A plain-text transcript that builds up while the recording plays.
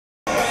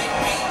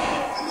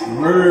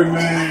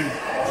Birdman.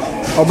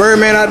 Oh,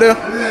 Birdman out there?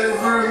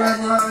 Yeah, Birdman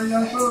behind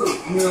Young Thug.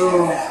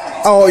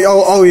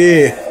 Oh,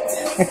 yeah.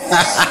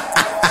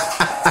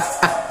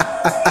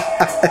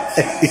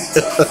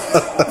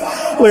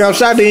 Look, I'm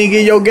shocked they didn't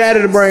get your guy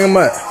to bring him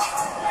up.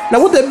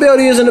 Now, what that belt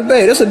is in the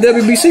back? That's a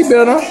WBC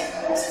belt, huh?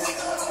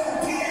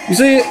 You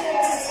see it?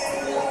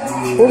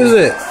 What is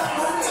it?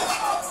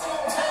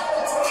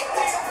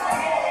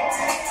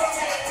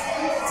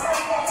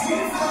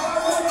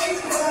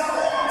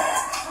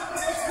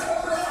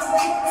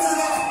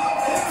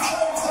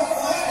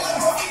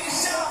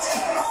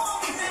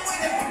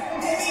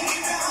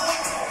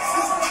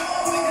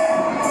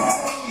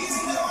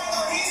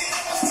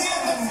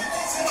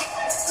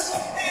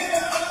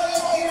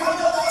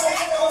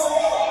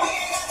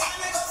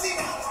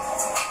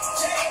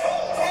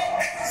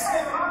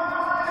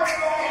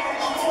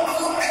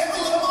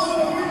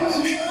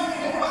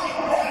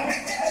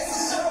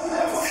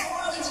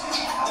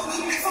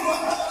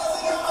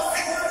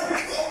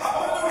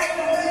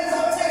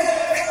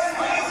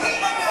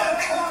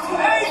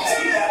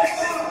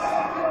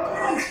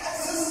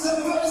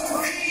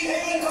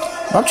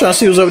 I'm trying to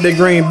see what's up with that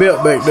green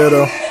belt back there,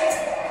 though.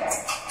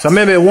 So I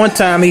remember at one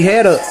time he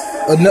had a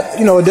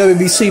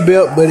WBC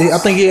belt, but I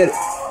think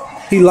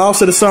he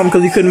lost it or something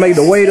because he couldn't make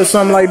the weight or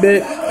something like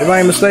that, if I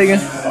ain't mistaken,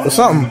 or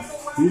something.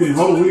 We didn't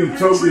hope we can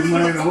choke his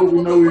man. I hope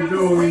we know what he's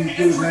doing when he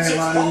put his name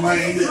on his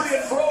man.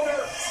 Adrien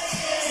Broner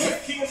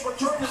making his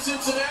return to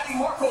Cincinnati.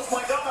 Marcos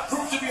Maidana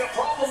proved to be a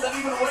problem that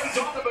even Ray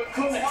Donovan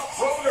couldn't help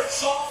Broner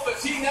solve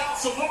as he now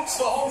salutes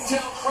the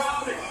hometown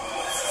crowd.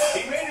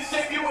 He made his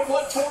debut at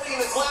 140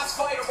 in his last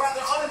fight, a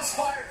rather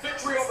uninspired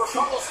victory over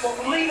Carlos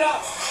Molina.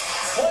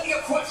 Plenty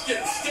of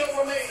questions still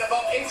remain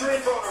about Adrien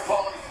Broner,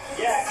 Paul.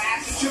 Yeah,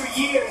 after 2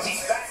 years,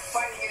 he's back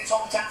fighting in his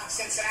hometown of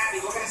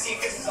Cincinnati. We're going to see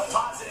if this is a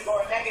positive or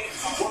a negative.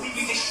 Will he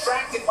be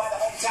distracted by the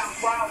hometown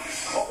crowd?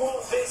 Or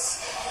will this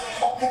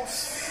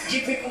almost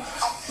give him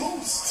a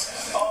boost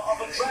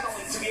of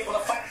adrenaline to be able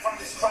to fight in front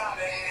of this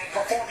crowd and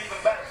perform even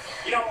better?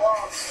 You know,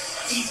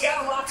 he's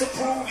got a lot to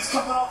prove. He's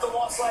coming off the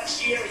loss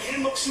last year. He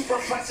didn't look super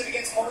impressive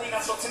against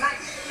Molina. So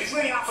tonight is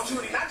really an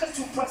opportunity not just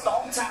to impress the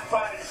hometown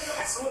crowd and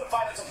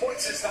solidify the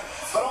support system,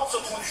 but also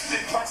to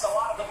impress a lot